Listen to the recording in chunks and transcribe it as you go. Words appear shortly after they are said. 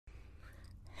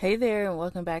Hey there, and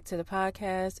welcome back to the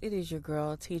podcast. It is your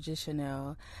girl, TJ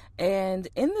Chanel. And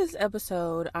in this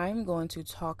episode, I'm going to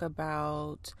talk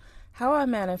about how I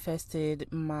manifested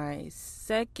my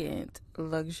second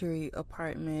luxury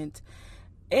apartment.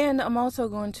 And I'm also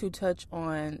going to touch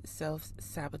on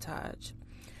self-sabotage.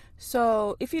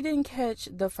 So, if you didn't catch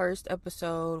the first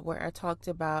episode where I talked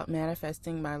about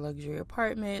manifesting my luxury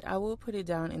apartment, I will put it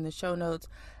down in the show notes.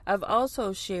 I've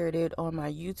also shared it on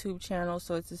my YouTube channel,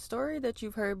 so it's a story that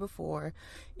you've heard before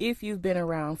if you've been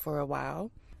around for a while.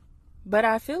 But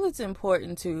I feel it's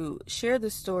important to share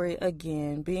the story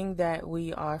again, being that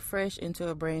we are fresh into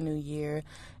a brand new year,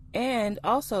 and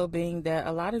also being that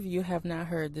a lot of you have not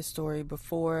heard the story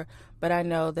before, but I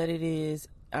know that it is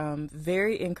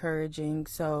very encouraging,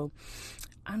 so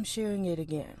I'm sharing it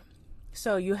again.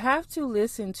 So you have to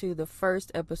listen to the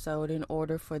first episode in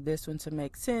order for this one to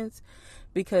make sense,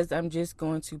 because I'm just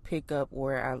going to pick up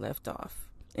where I left off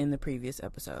in the previous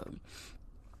episode.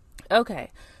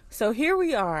 Okay, so here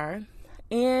we are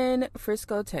in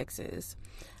Frisco, Texas.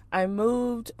 I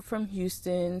moved from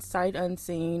Houston, sight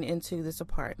unseen, into this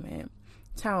apartment,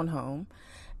 townhome.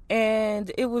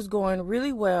 And it was going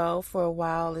really well for a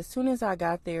while. As soon as I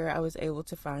got there, I was able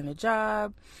to find a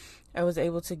job. I was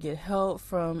able to get help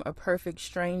from a perfect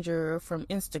stranger from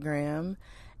Instagram.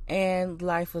 And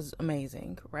life was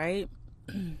amazing, right?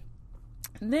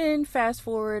 Then fast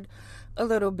forward a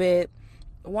little bit.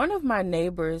 One of my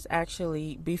neighbors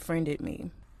actually befriended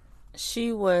me.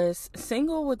 She was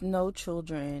single with no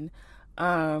children.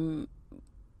 And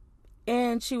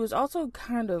she was also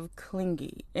kind of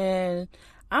clingy. And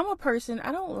I'm a person,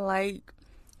 I don't like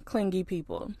clingy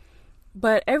people.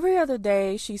 But every other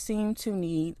day, she seemed to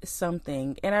need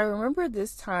something. And I remember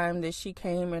this time that she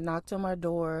came and knocked on my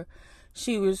door.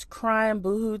 She was crying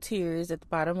boohoo tears at the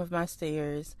bottom of my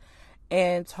stairs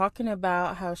and talking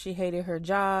about how she hated her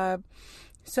job.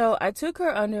 So I took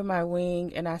her under my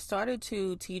wing and I started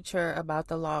to teach her about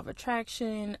the law of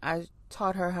attraction. I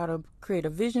taught her how to create a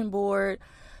vision board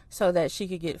so that she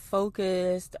could get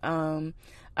focused.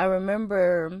 I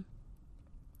remember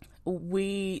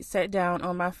we sat down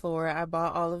on my floor. I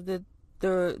bought all of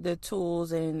the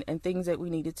tools and things that we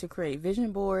needed to create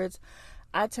vision boards.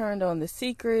 I turned on The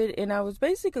Secret, and I was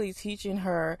basically teaching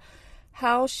her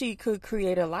how she could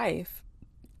create a life,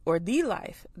 or the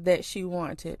life that she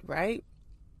wanted, right?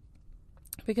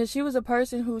 Because she was a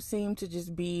person who seemed to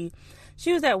just be,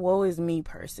 she was that woe is me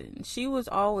person. She was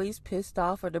always pissed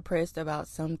off or depressed about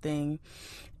something.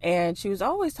 And she was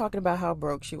always talking about how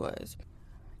broke she was.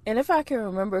 And if I can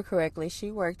remember correctly,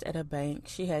 she worked at a bank.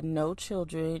 She had no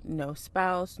children, no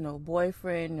spouse, no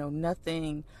boyfriend, no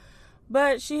nothing.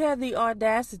 But she had the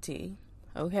audacity,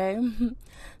 okay,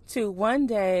 to one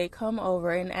day come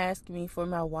over and ask me for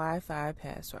my Wi-Fi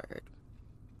password.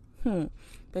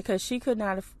 Because she could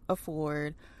not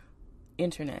afford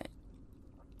internet.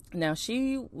 Now,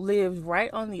 she lived right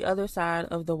on the other side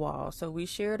of the wall, so we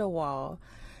shared a wall.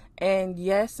 And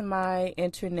yes, my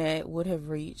internet would have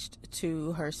reached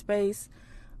to her space,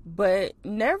 but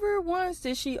never once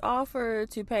did she offer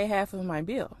to pay half of my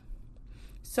bill.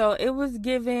 So it was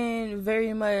given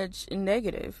very much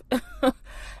negative.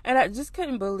 And I just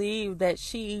couldn't believe that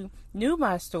she knew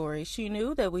my story. She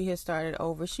knew that we had started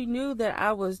over. She knew that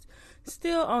I was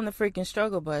still on the freaking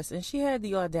struggle bus, and she had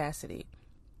the audacity,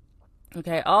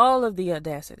 okay, all of the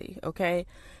audacity, okay,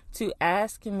 to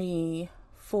ask me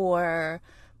for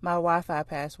my Wi-Fi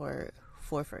password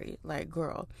for free. Like,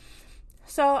 girl.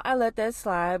 So I let that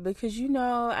slide because,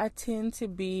 I tend to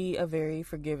be a very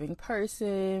forgiving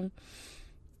person.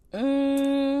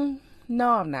 No,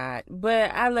 I'm not.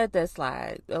 But I let that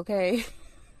slide, okay?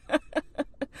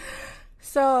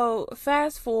 So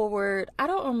fast forward, I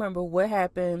don't remember what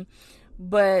happened,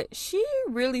 but she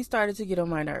really started to get on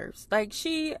my nerves. Like,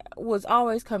 she was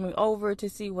always coming over to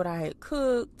see what I had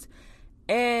cooked.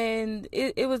 And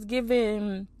it was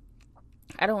given,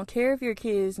 I don't care if your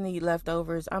kids need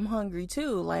leftovers, I'm hungry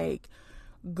too. Like,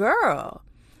 girl.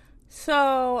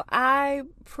 So I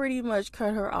pretty much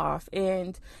cut her off.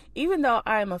 And even though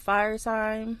I'm a fire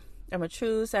sign, I'm a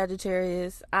true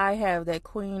Sagittarius, I have that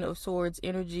Queen of Swords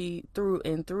energy through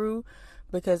and through,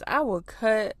 because I will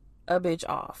cut a bitch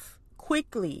off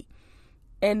quickly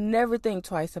and never think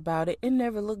twice about it and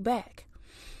never look back.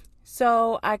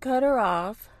 So I cut her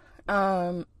off.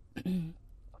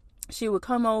 She would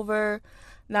come over,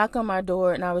 knock on my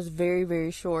door, and I was very,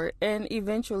 very short. And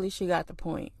eventually she got the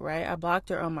point, right? I blocked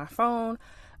her on my phone.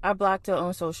 I blocked her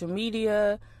on social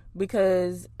media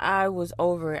because I was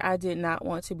over it. I did not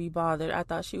want to be bothered. I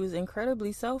thought she was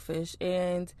incredibly selfish.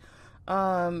 And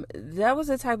that was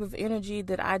the type of energy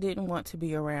that I didn't want to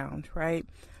be around, right?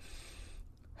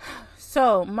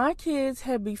 So my kids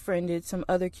had befriended some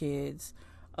other kids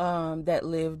that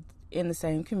lived in the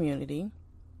same community.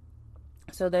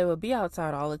 So they would be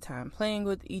outside all the time playing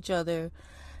with each other.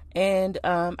 And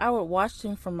I would watch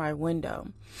them from my window.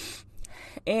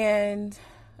 And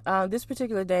this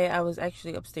particular day, I was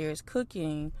actually upstairs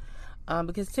cooking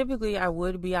because typically I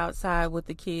would be outside with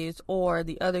the kids, or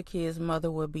the other kid's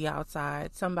mother would be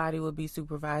outside. Somebody would be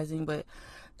supervising. But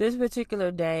this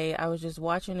particular day, I was just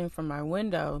watching them from my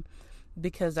window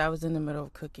because I was in the middle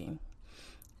of cooking.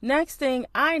 Next thing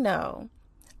I know,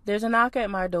 there's a knock at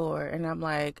my door, and I'm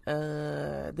like,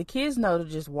 the kids know to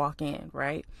just walk in,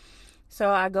 right? So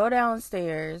I go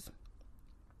downstairs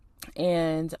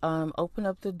and open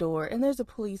up the door, and there's a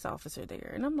police officer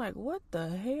there. And I'm like, what the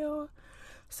hell?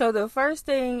 So the first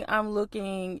thing I'm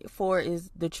looking for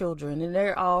is the children, and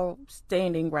they're all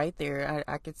standing right there.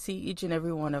 I could see each and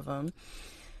every one of them.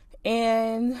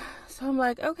 And so I'm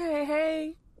like, okay,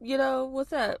 hey,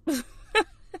 what's up?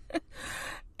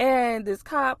 And this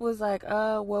cop was like,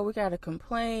 well, we got a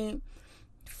complaint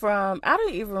from, I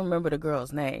don't even remember the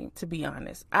girl's name, to be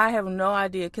honest. I have no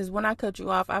idea, because when I cut you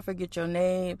off, I forget your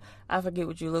name, I forget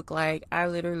what you look like, I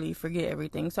literally forget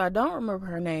everything, so I don't remember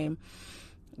her name.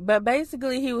 But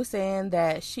basically he was saying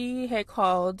that she had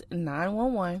called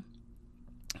 911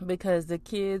 because the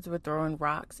kids were throwing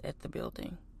rocks at the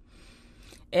building,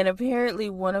 and apparently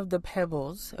one of the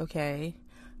pebbles,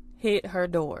 hit her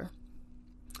door.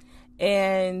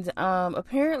 And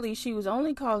apparently she was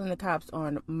only calling the cops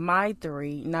on my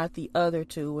 3, not the other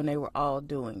 2, when they were all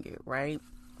doing it, right?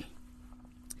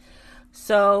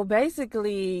 So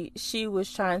basically she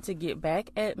was trying to get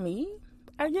back at me,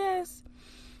 I guess.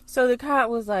 So the cop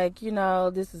was like,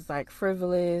 this is like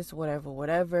frivolous,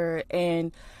 whatever.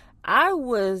 And I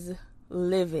was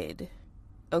livid,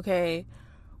 okay?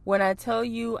 When I tell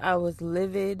you I was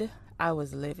livid, I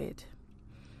was livid.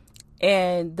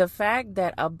 And the fact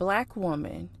that a black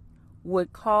woman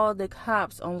would call the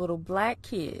cops on little black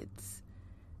kids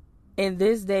in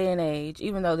this day and age,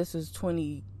 even though this was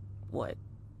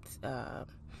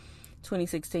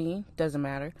 2016, doesn't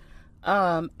matter.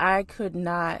 I could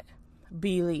not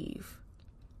believe,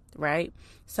 right?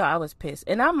 So I was pissed.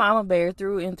 And I'm mama bear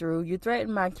through and through. You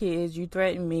threaten my kids, you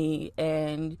threaten me,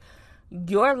 and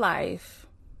your life,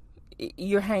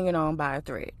 you're hanging on by a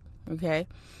thread, okay?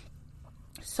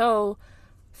 So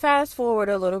fast forward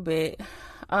a little bit,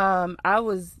 I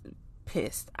was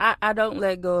pissed. I don't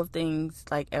let go of things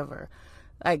like ever.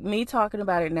 Like me talking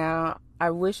about it now,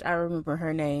 I wish I remember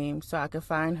her name so I could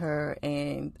find her,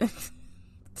 and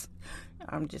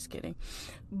I'm just kidding.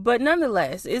 But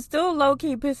nonetheless, it still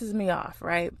low-key pisses me off,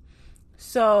 right?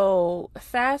 So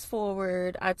fast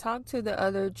forward, I talked to the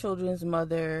other children's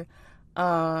mother,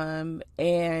 and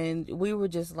we were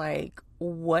just like,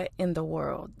 what in the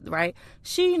world, right?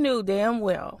 She knew damn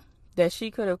well that she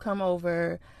could have come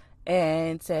over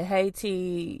and said, hey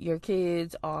T, your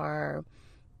kids are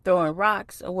throwing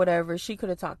rocks or whatever. She could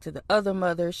have talked to the other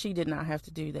mother. She did not have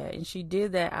to do that, and she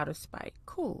did that out of spite.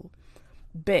 Cool,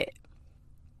 bet.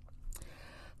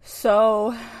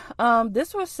 So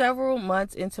this was several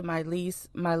months into my lease.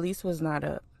 My lease was not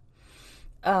up,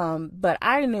 but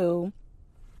I knew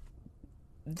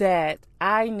that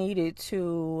I needed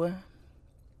to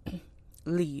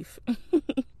leave.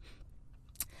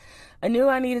 I knew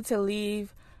I needed to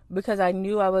leave because I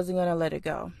knew I wasn't going to let it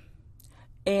go.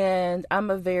 And I'm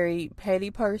a very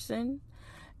petty person.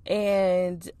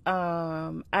 And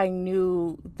I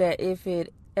knew that if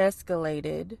it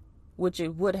escalated, which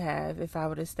it would have if I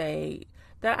would have stayed,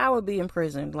 that I would be in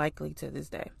prison likely to this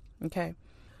day. Okay.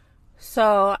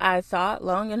 So I thought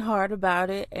long and hard about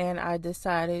it, and I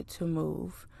decided to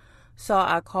move. So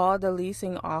I called the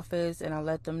leasing office and I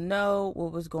let them know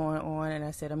what was going on. And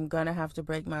I said, I'm going to have to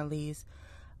break my lease.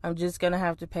 I'm just going to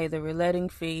have to pay the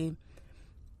reletting fee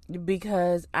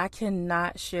because I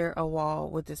cannot share a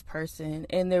wall with this person.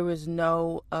 And there was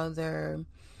no other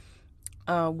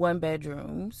 1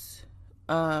 bedrooms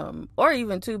or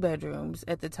even 2 bedrooms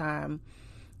at the time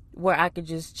where I could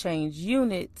just change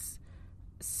units.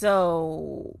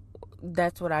 So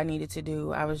that's what I needed to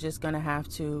do. I was just going to have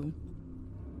to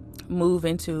move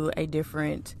into a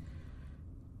different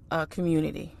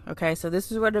community. Okay, so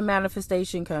this is where the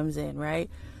manifestation comes in, right?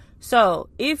 So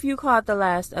if you caught the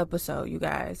last episode, you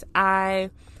guys, I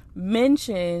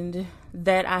mentioned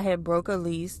that I had broke a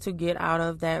lease to get out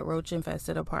of that roach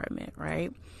infested apartment,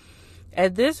 right?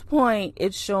 At this point,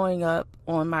 it's showing up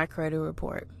on my credit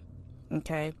report.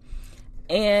 Okay,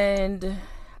 and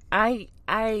I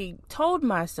told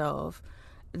myself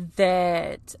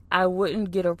that I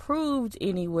wouldn't get approved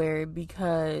anywhere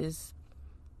because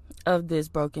of this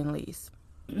broken lease.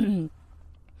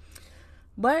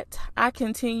 But I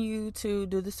continue to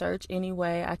do the search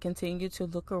anyway. I continue to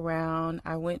look around.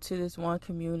 I went to this one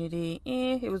community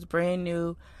and it was brand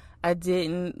new. I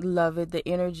didn't love it. The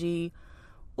energy,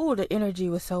 the energy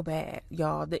was so bad,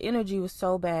 y'all. The energy was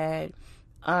so bad.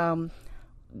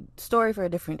 Story for a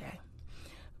different day.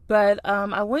 But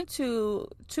I went to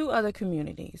two other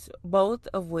communities, both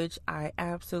of which I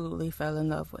absolutely fell in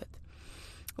love with.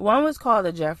 One was called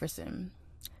the Jefferson,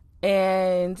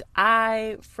 and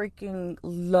I freaking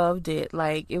loved it.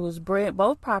 Like, it was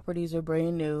both properties are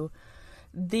brand new.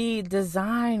 The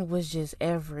design was just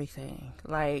everything.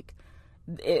 Like,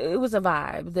 it was a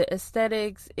vibe. The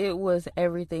aesthetics, it was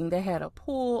everything. They had a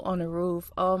pool on the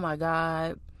roof. Oh my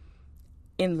God.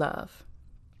 In love.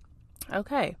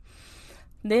 Okay.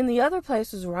 Then the other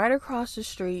place was right across the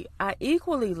street. I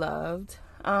equally loved.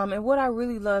 And what I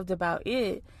really loved about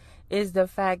it is the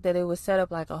fact that it was set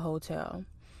up like a hotel.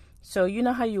 So you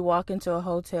know how you walk into a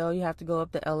hotel, you have to go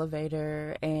up the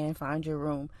elevator and find your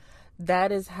room.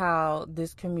 That is how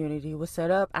this community was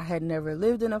set up. I had never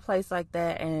lived in a place like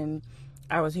that, and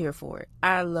I was here for it.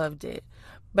 I loved it.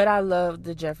 But I loved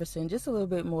the Jefferson just a little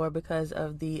bit more because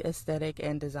of the aesthetic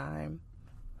and design.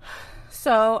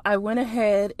 So I went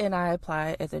ahead and I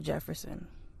applied at the Jefferson.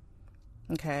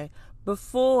 Okay.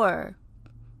 Before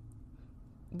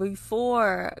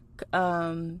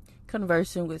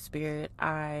conversing with Spirit,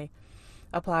 I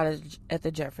applied at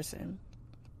the Jefferson.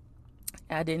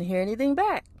 I didn't hear anything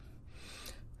back.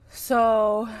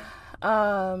 So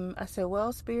I said,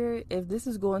 well, Spirit, if this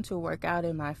is going to work out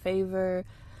in my favor,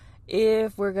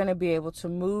 if we're going to be able to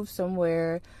move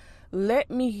somewhere, let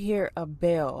me hear a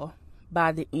bell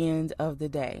by the end of the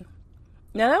day.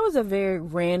 Now, that was a very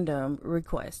random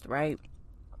request, right?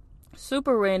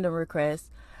 Super random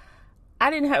request. I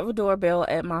didn't have a doorbell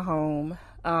at my home.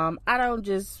 I don't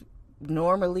just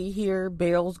normally hear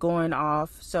bells going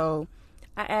off. So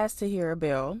I asked to hear a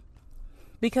bell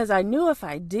because I knew if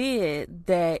I did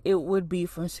that it would be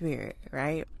from Spirit,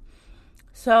 right?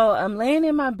 So I'm laying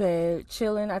in my bed,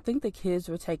 chilling. I think the kids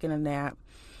were taking a nap,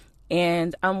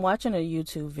 and I'm watching a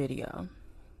YouTube video.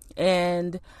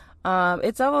 And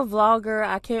it's of a vlogger.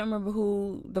 I can't remember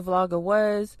who the vlogger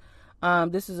was.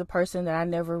 This is a person that I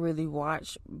never really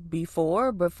watched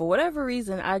before, but for whatever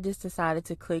reason, I just decided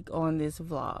to click on this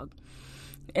vlog.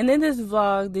 And in this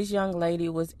vlog, this young lady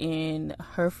was in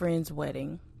her friend's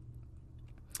wedding.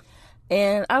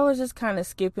 And I was just kind of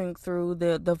skipping through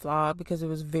the vlog because it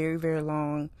was very, very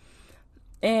long.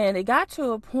 And it got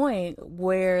to a point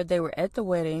where they were at the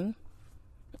wedding,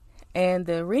 and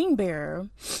the ring bearer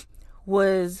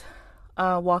was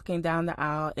walking down the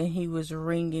aisle, and he was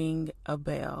ringing a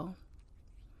bell.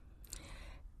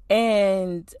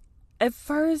 And at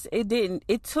first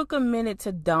it took a minute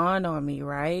to dawn on me,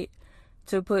 right?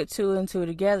 To put two and two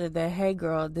together that, hey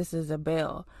girl, this is a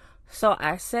bell. So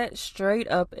I sat straight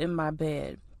up in my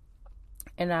bed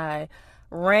and I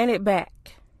ran it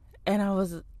back, and I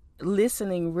was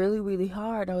listening really, really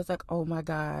hard. I was like, oh my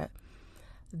God,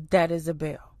 that is a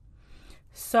bell.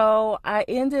 So I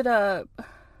ended up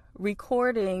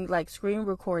recording, like screen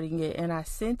recording it, and I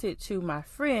sent it to my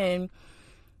friend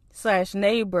 /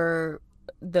 neighbor,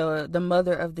 the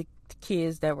mother of the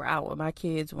kids that were out with my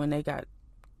kids when they got,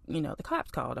 the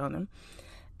cops called on them.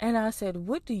 And I said,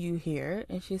 what do you hear?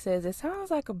 And she says, it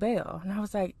sounds like a bell. And I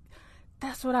was like,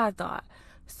 that's what I thought.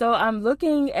 So I'm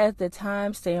looking at the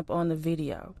timestamp on the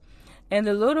video, and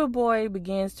the little boy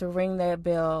begins to ring that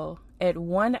bell at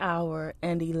 1 hour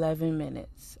and 11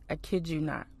 minutes. I kid you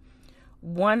not.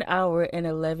 1 hour and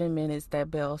 11 minutes,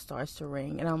 that bell starts to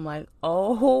ring. And I'm like,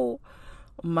 oh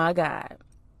my God.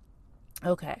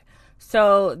 Okay.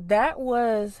 So that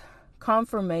was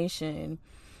confirmation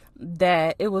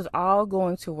that it was all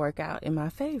going to work out in my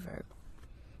favor.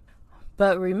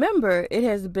 But remember, it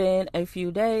has been a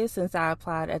few days since I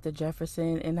applied at the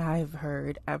Jefferson, and I have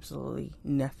heard absolutely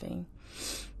nothing.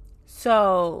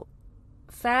 So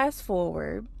fast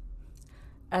forward,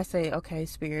 I say, okay,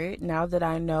 Spirit, now that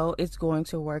I know it's going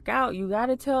to work out, you got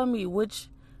to tell me which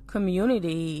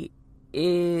community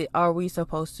are we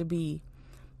supposed to be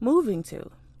moving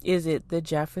to? Is it the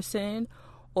Jefferson,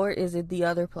 or is it the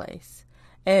other place?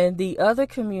 And the other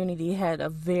community had a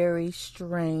very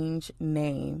strange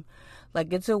name.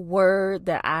 Like, it's a word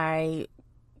that I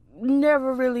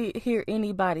never really hear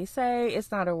anybody say.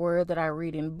 It's not a word that I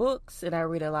read in books, and I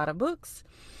read a lot of books.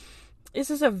 It's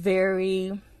just a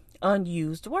very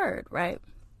unused word, right?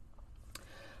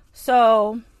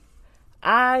 So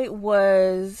a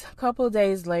couple of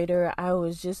days later, I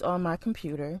was just on my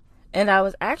computer, and I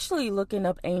was actually looking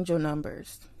up angel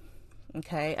numbers.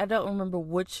 Okay, I don't remember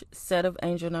which set of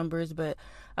angel numbers, but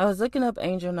I was looking up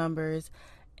angel numbers,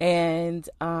 And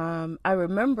I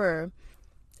remember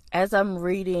as I'm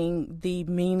reading the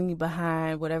meaning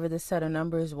behind whatever the set of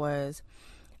numbers was,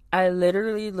 I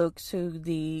literally looked to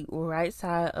the right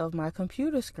side of my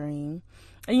computer screen.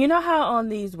 And you know how on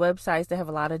these websites they have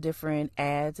a lot of different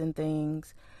ads and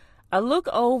things? I look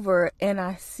over and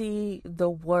I see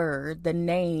the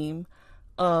name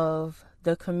of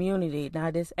the community.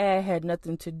 Now, this ad had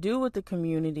nothing to do with the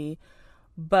community,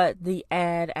 but the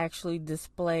ad actually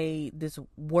displayed this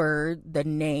word, the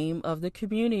name of the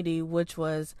community, which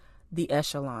was the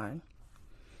Echelon.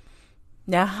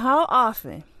 Now, how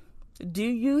often do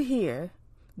you hear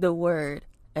the word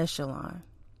echelon?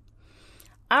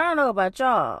 I don't know about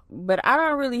y'all, but I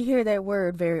don't really hear that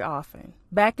word very often.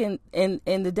 Back in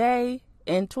the day,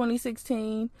 in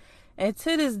 2016, and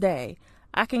to this day,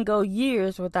 I can go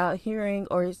years without hearing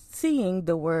or seeing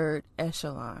the word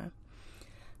echelon.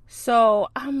 So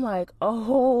I'm like,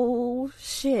 oh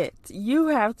shit, you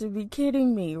have to be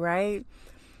kidding me, right?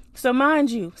 So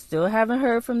mind you, still haven't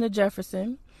heard from the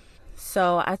Jefferson.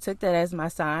 So I took that as my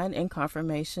sign and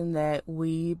confirmation that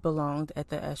we belonged at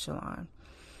the Echelon.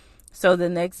 So the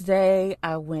next day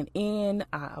I went in,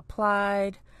 I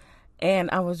applied,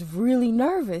 and I was really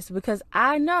nervous because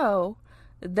I know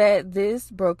that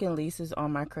this broken lease is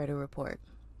on my credit report.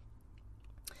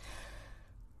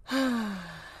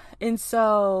 And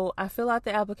so I fill out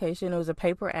the application. It was a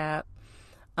paper app.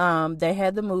 They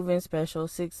had the move-in special,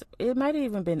 it might have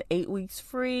even been 8 weeks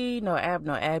free, no app,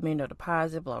 no admin, no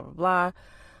deposit, blah, blah, blah.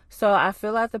 So I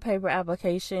fill out the paper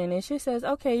application and she says,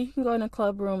 okay, you can go in the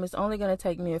club room. It's only going to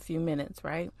take me a few minutes,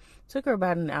 right? Took her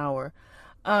about an hour.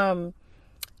 And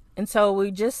so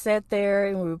we just sat there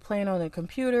and we were playing on the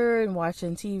computer and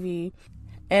watching TV.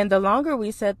 And the longer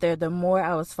we sat there, the more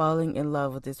I was falling in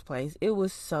love with this place. It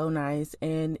was so nice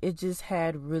and it just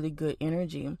had really good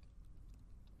energy.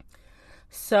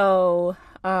 So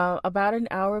about an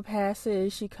hour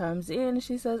passes, she comes in and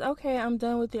she says, okay, I'm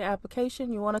done with your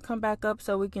application. You want to come back up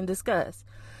so we can discuss?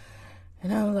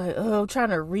 And I'm like, oh, I'm trying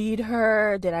to read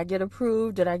her. Did I get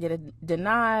approved? Did I get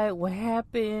denied? What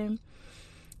happened?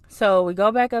 So we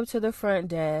go back up to the front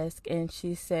desk and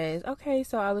she says, okay,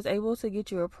 so I was able to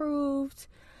get you approved.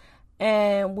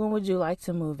 And when would you like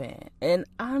to move in? And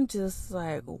I'm just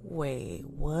like, wait,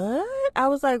 what? I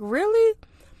was like, really?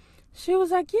 She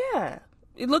was like, yeah.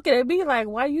 Looking at me like,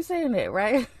 why are you saying that,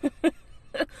 right? And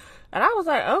I was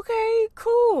like, okay,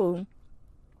 cool.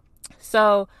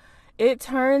 So it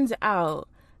turns out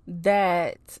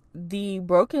that the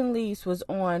broken lease was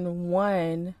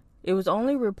it was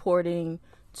only reporting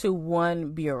to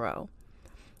one bureau.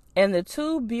 And the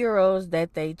two bureaus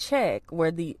that they checked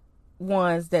were the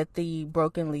ones that the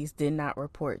broken lease did not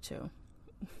report to.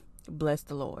 Bless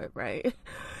the Lord, right?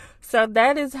 So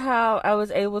that is how I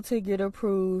was able to get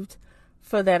approved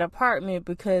for that apartment,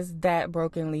 because that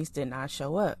broken lease did not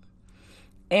show up.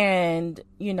 And,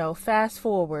 fast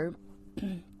forward,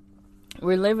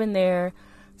 we're living there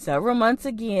several months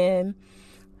again,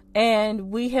 and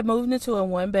we had moved into a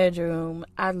 1-bedroom.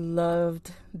 I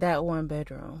loved that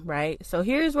 1-bedroom, right? So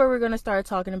here's where we're going to start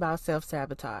talking about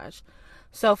self-sabotage.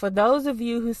 So for those of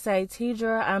you who say,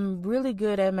 Tidra, I'm really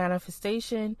good at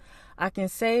manifestation. I can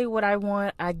say what I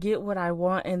want, I get what I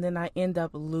want, and then I end up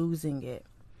losing it.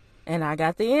 And I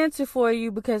got the answer for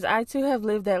you, because I too have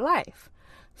lived that life.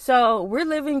 So we're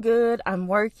living good. I'm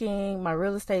working. My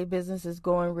real estate business is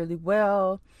going really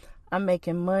well. I'm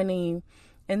making money.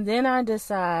 And then I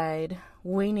decide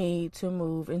we need to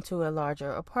move into a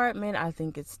larger apartment. I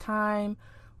think it's time.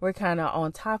 We're kind of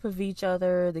on top of each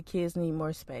other. The kids need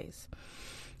more space.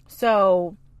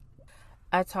 So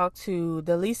I talked to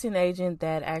the leasing agent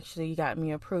that actually got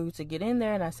me approved to get in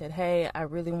there. And I said, hey, I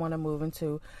really want to move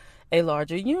into a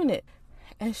larger unit.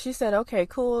 And she said, okay,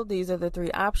 cool. These are the 3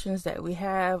 options that we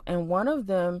have. And one of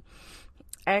them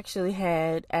actually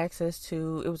had access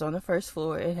to, it was on the first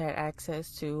floor. It had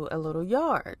access to a little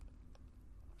yard.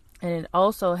 And it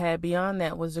also had, beyond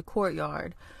that, was a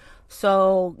courtyard.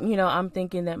 So, I'm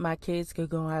thinking that my kids could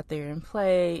go out there and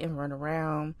play and run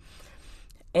around.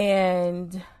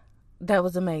 And that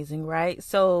was amazing, right?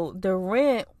 So the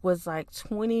rent was like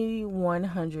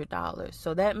 $2,100.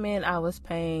 So that meant I was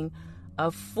paying a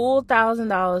full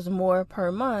 $1,000 more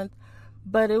per month,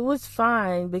 but it was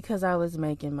fine because I was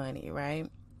making money, right?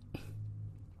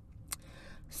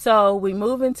 So we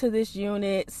move into this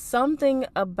unit. Something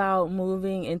about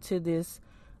moving into this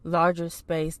larger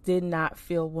space did not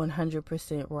feel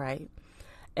 100% right.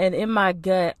 And in my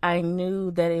gut, I knew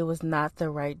that it was not the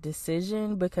right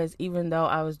decision, because even though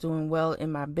I was doing well in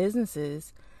my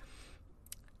businesses,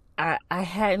 I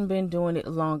hadn't been doing it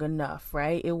long enough,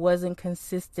 right? It wasn't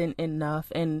consistent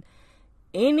enough. And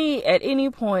At any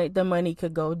point the money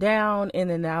could go down and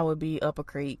then I would be up a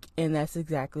creek, and that's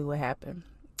exactly what happened,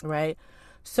 right?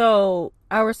 So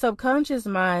our subconscious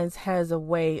minds has a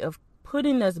way of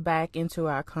putting us back into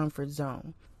our comfort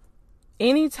zone.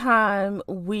 Anytime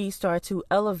we start to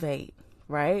elevate,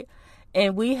 right,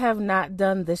 and we have not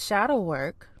done the shadow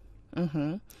work,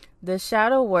 the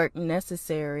shadow work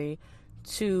necessary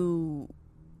to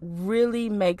really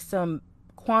make some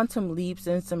quantum leaps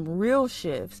and some real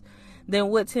shifts, then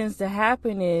what tends to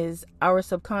happen is our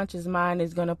subconscious mind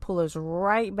is going to pull us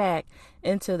right back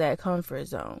into that comfort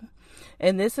zone.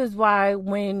 And this is why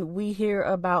when we hear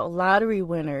about lottery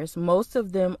winners, most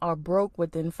of them are broke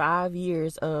within 5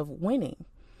 years of winning.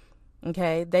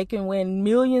 Okay, they can win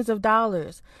millions of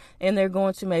dollars and they're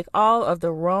going to make all of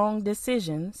the wrong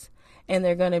decisions and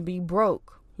they're going to be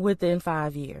broke within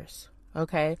 5 years.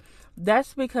 Okay,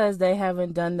 that's because they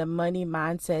haven't done the money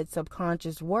mindset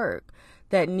subconscious work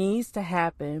that needs to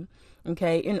happen,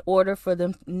 okay, in order for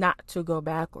them not to go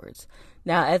backwards.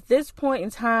 Now, at this point in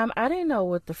time, I didn't know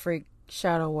what the freak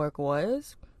shadow work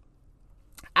was.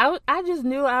 I just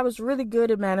knew I was really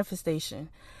good at manifestation.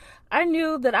 I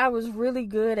knew that I was really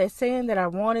good at saying that I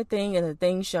wanted thing and the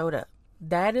thing showed up.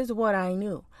 That is what I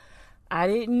knew. I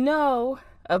didn't know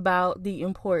about the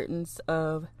importance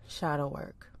of shadow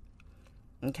work.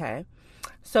 Okay.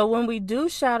 So when we do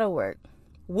shadow work,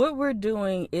 what we're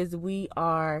doing is we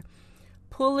are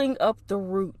pulling up the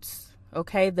roots.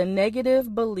 Okay. The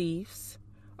negative beliefs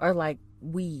are like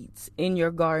weeds in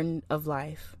your garden of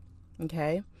life.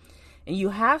 Okay. And you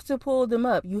have to pull them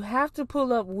up. You have to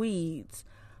pull up weeds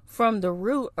from the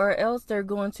root, or else they're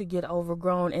going to get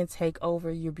overgrown and take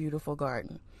over your beautiful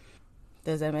garden.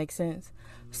 Does that make sense?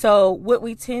 So what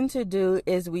we tend to do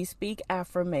is we speak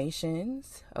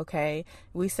affirmations, okay?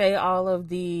 We say all of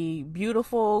the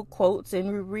beautiful quotes and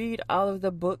we read all of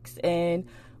the books and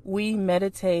we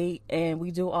meditate and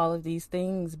we do all of these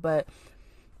things. But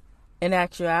in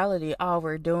actuality, all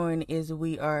we're doing is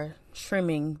we are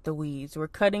trimming the weeds. We're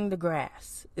cutting the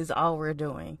grass is all we're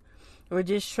doing. We're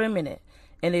just trimming it.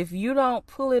 And if you don't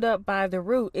pull it up by the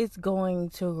root, it's going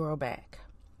to grow back.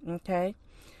 Okay?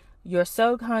 Your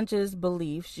subconscious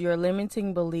beliefs, your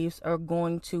limiting beliefs are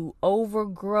going to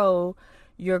overgrow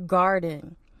your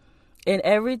garden. And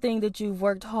everything that you've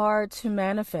worked hard to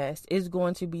manifest is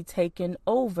going to be taken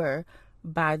over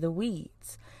by the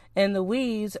weeds. And the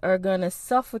weeds are going to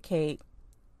suffocate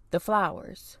the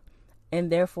flowers.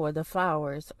 And therefore the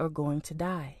flowers are going to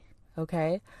die.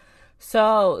 Okay?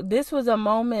 So this was a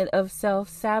moment of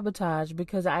self-sabotage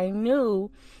because I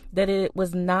knew that it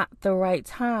was not the right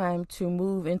time to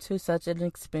move into such an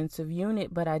expensive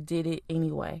unit, but I did it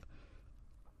anyway.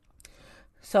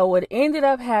 So what ended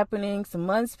up happening, some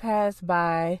months passed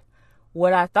by,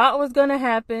 what I thought was going to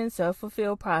happen,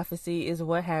 self-fulfilled prophecy is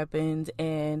what happened.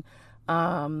 And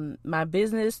my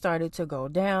business started to go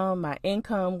down. My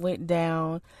income went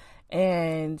down.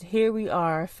 And here we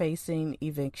are facing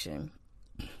eviction.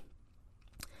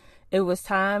 It was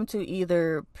time to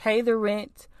either pay the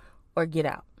rent or get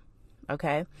out.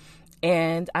 Okay.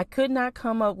 And I could not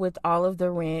come up with all of the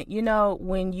rent. You know,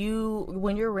 when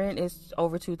your rent is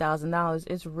over $2,000,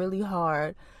 it's really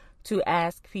hard to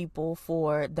ask people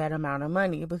for that amount of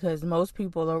money because most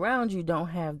people around you don't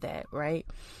have that, right?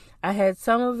 I had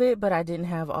some of it, but I didn't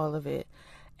have all of it.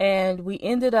 And we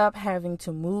ended up having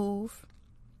to move.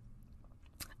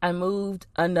 I moved,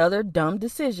 another dumb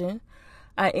decision.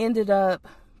 I ended up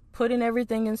putting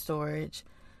everything in storage.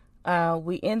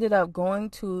 We ended up going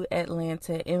to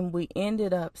Atlanta and we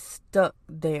ended up stuck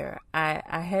there. I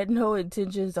had no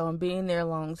intentions on being there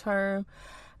long term.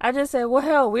 I just said, well,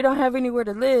 hell, we don't have anywhere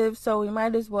to live, so we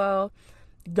might as well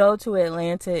go to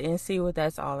Atlanta and see what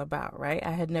that's all about, right?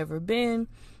 I had never been.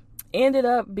 Ended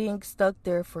up being stuck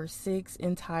there for 6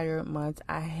 entire months.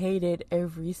 I hated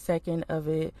every second of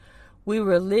it. We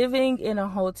were living in a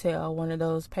hotel, one of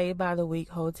those pay by the week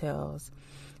hotels.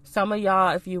 Some of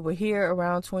y'all, if you were here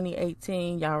around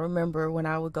 2018, y'all remember when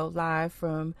I would go live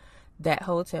from that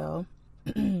hotel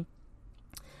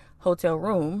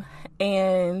room.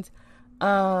 And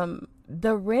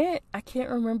the rent, I can't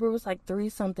remember, it was like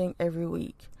 $3 something every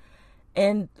week.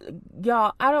 And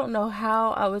y'all, I don't know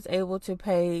how I was able to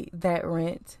pay that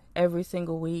rent every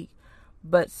single week,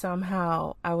 but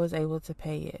somehow I was able to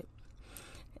pay it.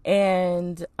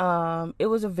 And it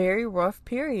was a very rough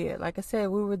period. Like I said,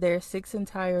 we were there 6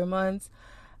 entire months.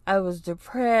 I was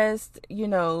depressed. You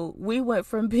know, we went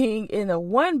from being in a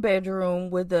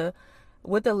 1-bedroom with a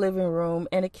living room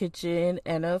and a kitchen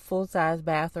and a full-size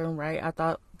bathroom, right? I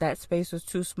thought that space was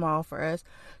too small for us,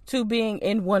 to being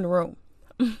in one room.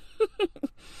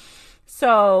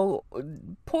 So,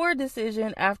 poor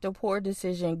decision after poor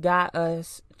decision got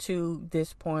us to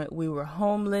this point. We were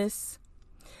homeless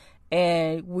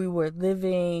and we were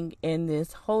living in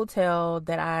this hotel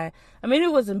that I mean,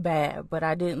 it wasn't bad, but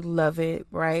I didn't love it,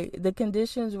 right? The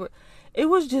conditions were, it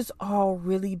was just all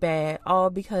really bad, all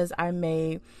because I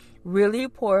made really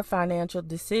poor financial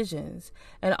decisions,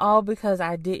 and all because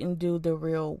I didn't do the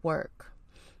real work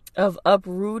of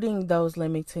uprooting those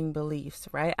limiting beliefs,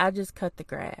 right? I just cut the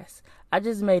grass. I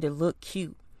just made it look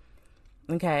cute.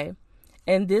 Okay.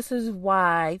 And this is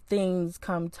why things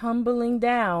come tumbling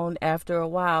down after a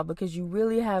while, because you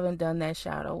really haven't done that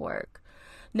shadow work.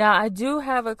 Now, I do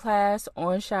have a class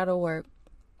on shadow work.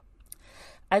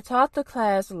 I taught the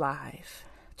class live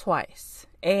twice.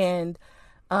 And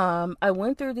I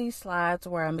went through these slides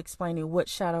where I'm explaining what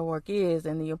shadow work is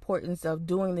and the importance of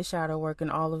doing the shadow work and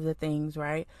all of the things,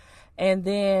 right? And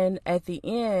then at the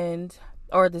end,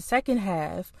 or the second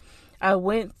half, I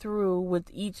went through with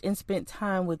each and spent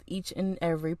time with each and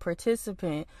every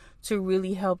participant to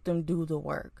really help them do the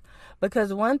work.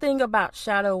 Because one thing about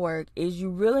shadow work is you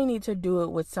really need to do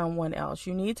it with someone else.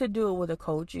 You need to do it with a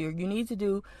coach, or you need to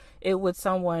do it with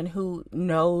someone who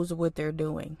knows what they're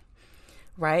doing.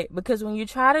 Right? Because when you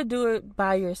try to do it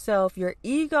by yourself, your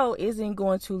ego isn't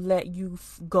going to let you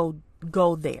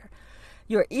go there.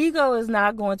 Your ego is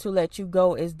not going to let you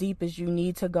go as deep as you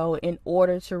need to go in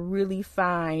order to really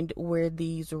find where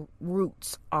these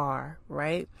roots are,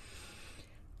 right?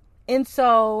 And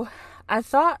so I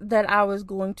thought that I was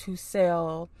going to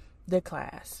sell the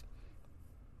class.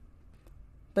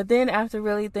 But then after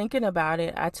really thinking about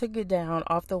it, I took it down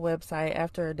off the website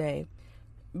after a day.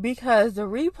 Because the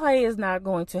replay is not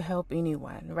going to help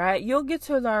anyone, right? You'll get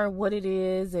to learn what it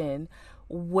is and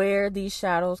where these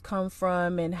shadows come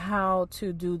from and how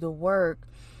to do the work.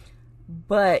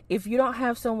 But if you don't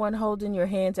have someone holding your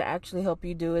hand to actually help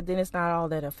you do it, then it's not all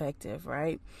that effective,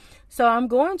 right? So I'm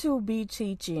going to be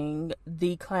teaching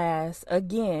the class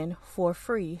again for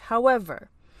free. However,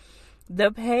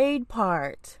 the paid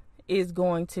part is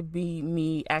going to be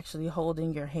me actually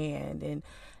holding your hand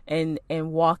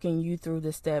and walking you through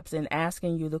the steps and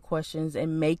asking you the questions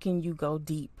and making you go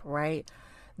deep, right?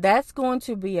 That's going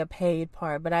to be a paid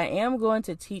part, but I am going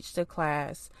to teach the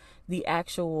class, the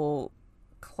actual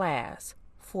class,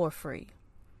 for free,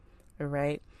 all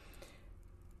right?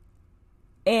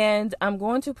 And I'm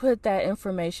going to put that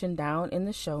information down in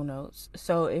the show notes.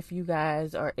 So if you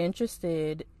guys are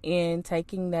interested in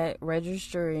taking that,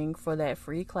 registering for that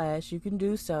free class, you can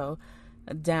do so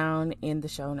down in the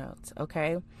show notes,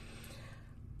 okay?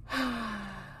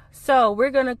 So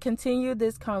we're going to continue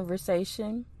this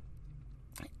conversation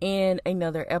in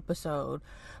another episode,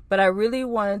 but I really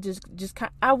want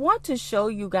to I want to show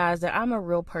you guys that I'm a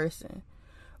real person,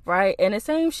 right? And the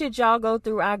same shit y'all go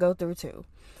through, I go through too.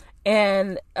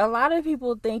 And a lot of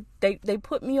people think they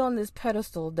put me on this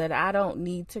pedestal that I don't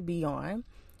need to be on,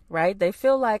 right? They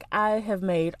feel like I have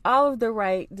made all of the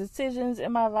right decisions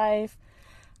in my life.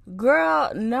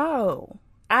 Girl, no.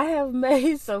 I have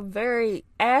made some very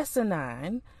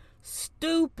asinine,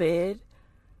 stupid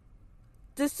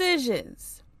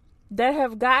decisions that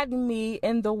have gotten me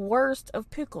in the worst of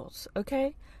pickles,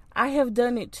 okay? I have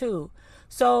done it too.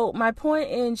 So my point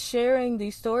in sharing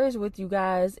these stories with you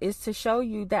guys is to show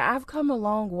you that I've come a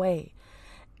long way.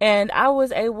 And I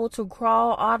was able to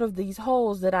crawl out of these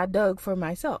holes that I dug for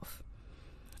myself.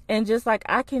 And just like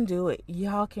I can do it,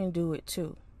 y'all can do it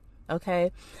too.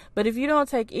 Okay? But if you don't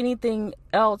take anything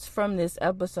else from this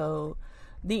episode,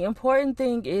 the important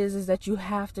thing is that you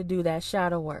have to do that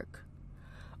shadow work.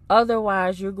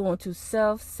 Otherwise, you're going to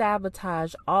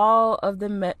self-sabotage all of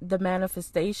the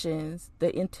manifestations,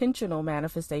 the intentional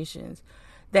manifestations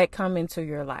that come into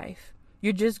your life.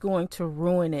 You're just going to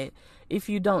ruin it if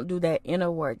you don't do that inner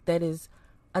work that is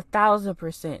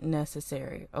 1,000%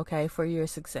 necessary, okay, for your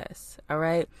success. All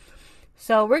right.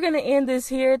 So we're going to end this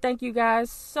here. Thank you guys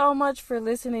so much for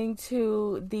listening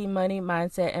to the Money,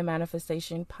 Mindset, and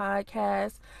Manifestation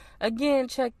podcast. Again,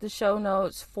 check the show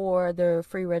notes for the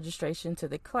free registration to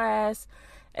the class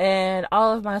and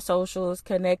all of my socials.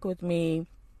 Connect with me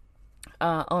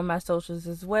on my socials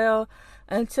as well.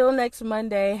 Until next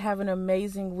Monday, have an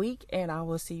amazing week, and I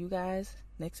will see you guys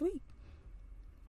next week.